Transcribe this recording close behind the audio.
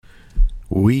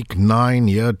Week 9,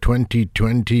 year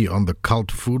 2020 on the Cult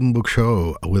Food and Book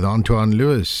Show with Antoine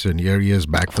Lewis. And here he is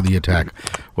back for the attack.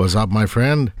 What's up, my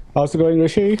friend? How's it going,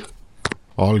 Hrishi?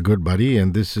 All good, buddy.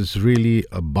 And this is really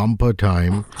a bumper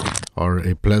time or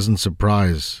a pleasant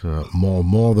surprise,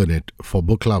 more than it, for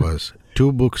book lovers.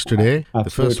 Two books today. Absolutely. The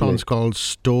first one's called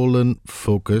Stolen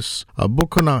Focus, a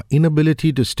book on our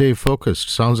inability to stay focused.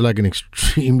 Sounds like an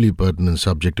extremely pertinent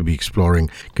subject to be exploring,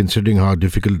 considering how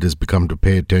difficult it has become to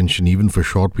pay attention even for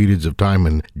short periods of time.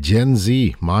 And Gen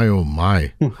Z, my oh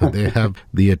my, they have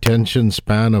the attention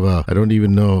span of I don't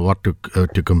even know what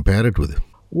to compare it with.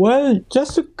 Well,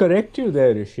 just to correct you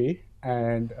there, Hrishi,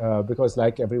 and because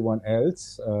like everyone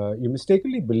else, you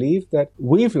mistakenly believe that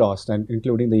we've lost, and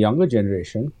including the younger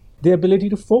generation, the ability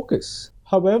to focus.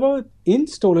 However, in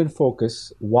Stolen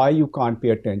Focus, Why You Can't Pay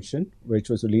Attention, which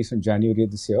was released in January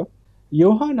this year,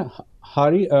 Johann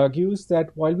Hari argues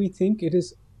that while we think it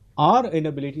is our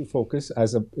inability to focus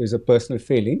is a personal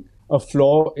failing, a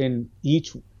flaw in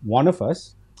each one of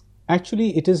us,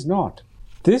 actually it is not.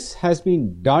 This has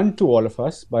been done to all of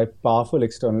us by powerful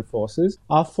external forces.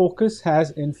 Our focus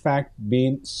has in fact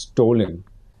been stolen.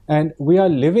 And we are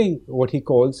living what he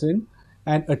calls in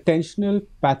an attentional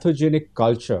pathogenic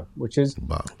culture, which is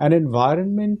an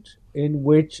environment in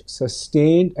which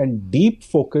sustained and deep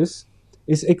focus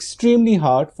is extremely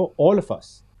hard for all of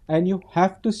us. And you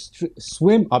have to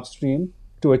swim upstream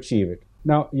to achieve it.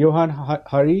 Now, Johann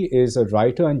Hari is a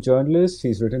writer and journalist.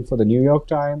 He's written for the New York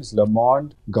Times, Le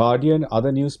Monde, Guardian,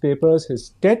 other newspapers.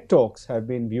 His TED Talks have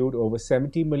been viewed over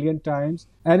 70 million times,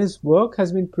 and his work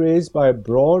has been praised by a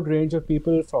broad range of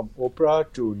people from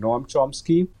Oprah to Noam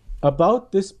Chomsky.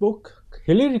 About this book,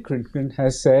 Hillary Clinton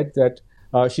has said that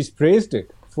she's praised it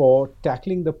for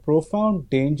tackling the profound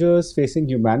dangers facing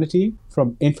humanity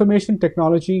from information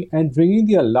technology and ringing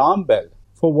the alarm bell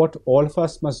for what all of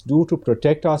us must do to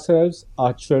protect ourselves,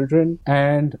 our children,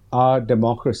 and our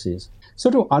democracies.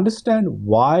 So to understand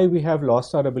why we have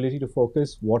lost our ability to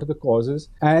focus, what are the causes,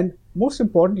 and most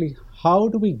importantly, how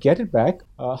do we get it back?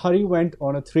 Hari went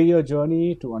on a 3-year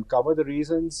journey to uncover the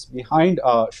reasons behind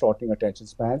our shortening attention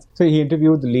spans. So he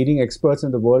interviewed the leading experts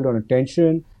in the world on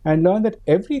attention and learned that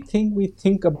everything we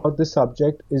think about this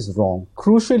subject is wrong.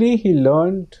 Crucially, he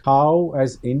learned how,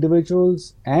 as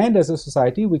individuals and as a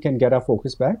society, we can get our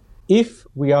focus back if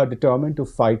we are determined to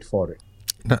fight for it.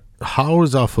 Now, how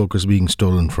is our focus being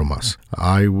stolen from us?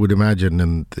 I would imagine,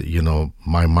 and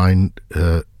my mind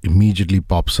immediately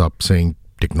pops up saying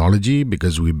technology,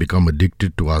 because we become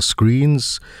addicted to our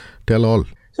screens. Tell all.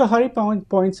 So Hari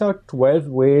points out 12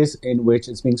 ways in which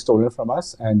it's being stolen from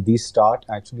us, and these start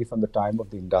actually from the time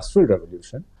of the Industrial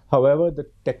Revolution. However, the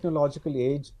technological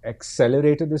age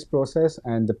accelerated this process,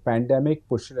 and the pandemic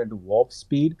pushed it into warp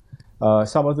speed.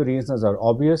 Some of the reasons are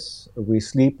obvious. We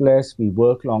sleep less, we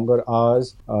work longer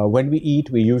hours. When we eat,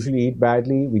 we usually eat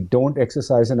badly. We don't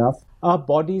exercise enough. Our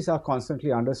bodies are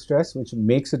constantly under stress, which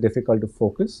makes it difficult to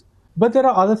focus. But there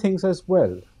are other things as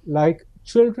well, like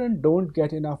children don't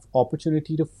get enough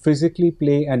opportunity to physically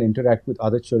play and interact with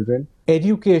other children.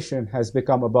 Education has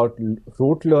become about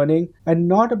rote learning and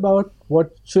not about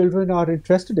what children are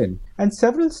interested in. And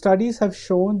several studies have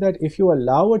shown that if you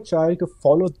allow a child to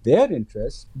follow their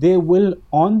interests, they will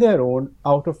on their own,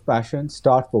 out of passion,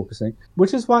 start focusing,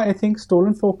 which is why I think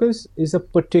Stolen Focus is a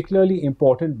particularly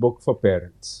important book for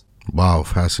parents. Wow,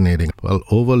 fascinating. Well,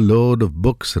 overload of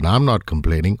books, and I'm not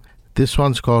complaining. This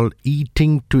one's called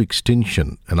Eating to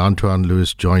Extinction, and Antoine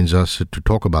Lewis joins us to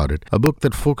talk about it. A book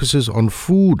that focuses on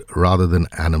food rather than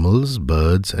animals,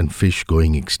 birds, and fish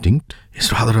going extinct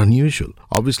is rather unusual.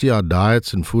 Obviously, our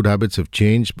diets and food habits have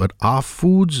changed, but are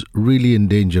foods really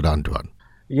endangered, Antoine?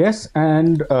 Yes,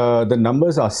 and the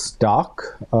numbers are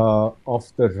stark.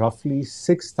 Of the roughly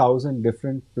 6,000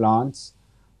 different plants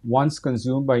once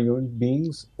consumed by human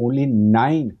beings, only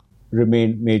 9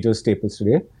 remain major staples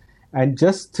today. And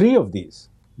just 3 of these,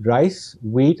 rice,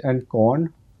 wheat, and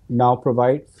corn, now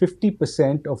provide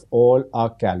 50% of all our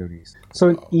calories. So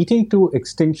in Eating to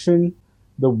Extinction,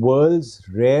 the world's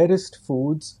rarest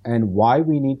foods and why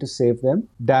we need to save them,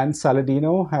 Dan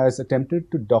Saladino has attempted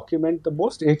to document the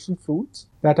most ancient foods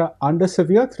that are under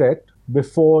severe threat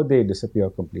before they disappear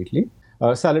completely.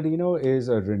 Saladino is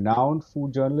a renowned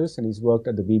food journalist, and he's worked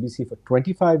at the BBC for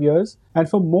 25 years. And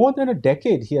for more than a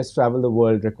decade, he has traveled the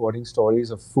world recording stories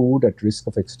of food at risk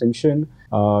of extinction.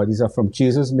 These are from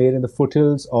cheeses made in the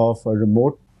foothills of a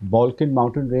remote Balkan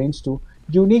mountain range to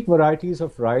unique varieties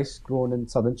of rice grown in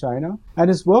southern China. And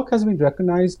his work has been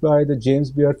recognized by the James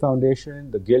Beard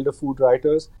Foundation, the Guild of Food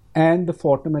Writers, and the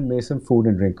Fortnum and Mason Food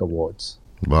and Drink Awards.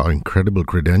 Wow, incredible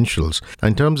credentials.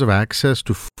 In terms of access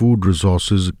to food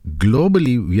resources,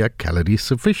 globally, we are calorie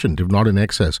sufficient, if not in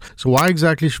excess. So, why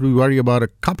exactly should we worry about a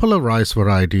couple of rice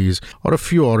varieties or a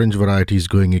few orange varieties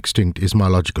going extinct? Is my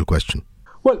logical question.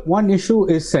 Well, one issue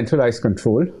is centralized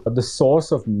control. The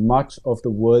source of much of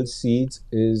the world's seeds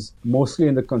is mostly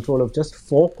in the control of just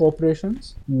four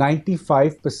corporations.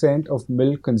 95% of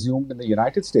milk consumed in the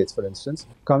United States, for instance,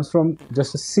 comes from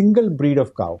just a single breed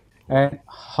of cow. And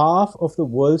half of the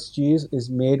world's cheese is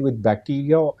made with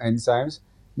bacteria or enzymes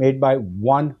made by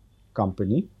one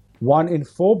company. One in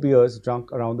four beers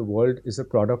drunk around the world is a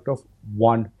product of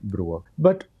one brewer.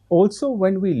 But also,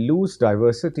 when we lose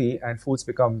diversity and foods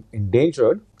become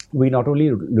endangered, we not only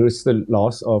risk the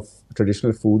loss of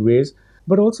traditional foodways,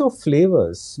 but also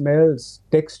flavors, smells,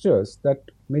 textures that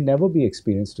may never be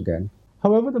experienced again.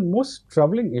 However, the most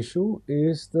troubling issue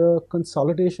is the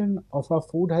consolidation of our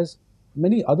food has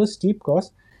many other steep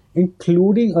costs,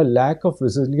 including a lack of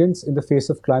resilience in the face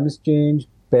of climate change,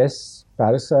 pests,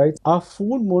 parasites. Our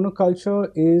food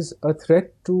monoculture is a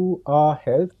threat to our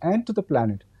health and to the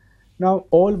planet. Now,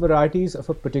 all varieties of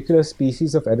a particular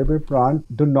species of edible plant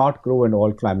do not grow in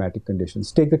all climatic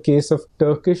conditions. Take the case of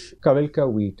Turkish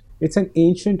Kavilka wheat. It's an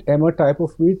ancient emmer type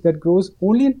of wheat that grows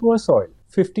only in poor soil,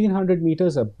 1500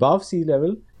 meters above sea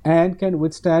level, and can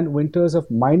withstand winters of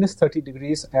minus 30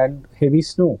 degrees and heavy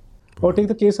snow. Or take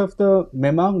the case of the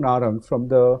Memang Narang from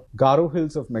the Garo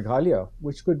Hills of Meghalaya,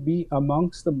 which could be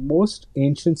amongst the most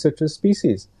ancient citrus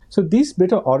species. So these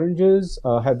bitter oranges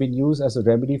have been used as a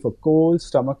remedy for colds,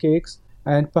 stomach aches,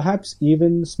 and perhaps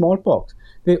even smallpox.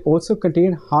 They also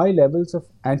contain high levels of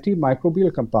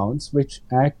antimicrobial compounds which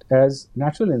act as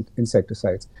natural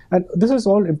insecticides. And this is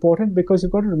all important because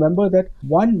you've got to remember that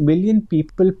 1 million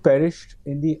people perished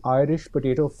in the Irish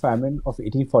potato famine of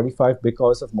 1845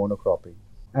 because of monocropping.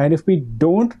 And if we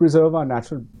don't preserve our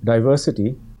natural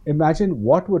diversity, imagine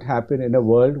what would happen in a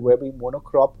world where we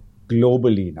monocrop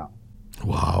globally now.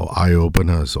 Wow,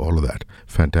 eye-openers, all of that.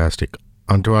 Fantastic.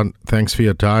 Antoine, thanks for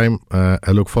your time.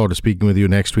 I look forward to speaking with you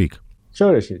next week.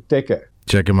 Sure, Hrishi. Take care.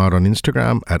 Check him out on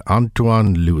Instagram at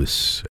Antoine Lewis.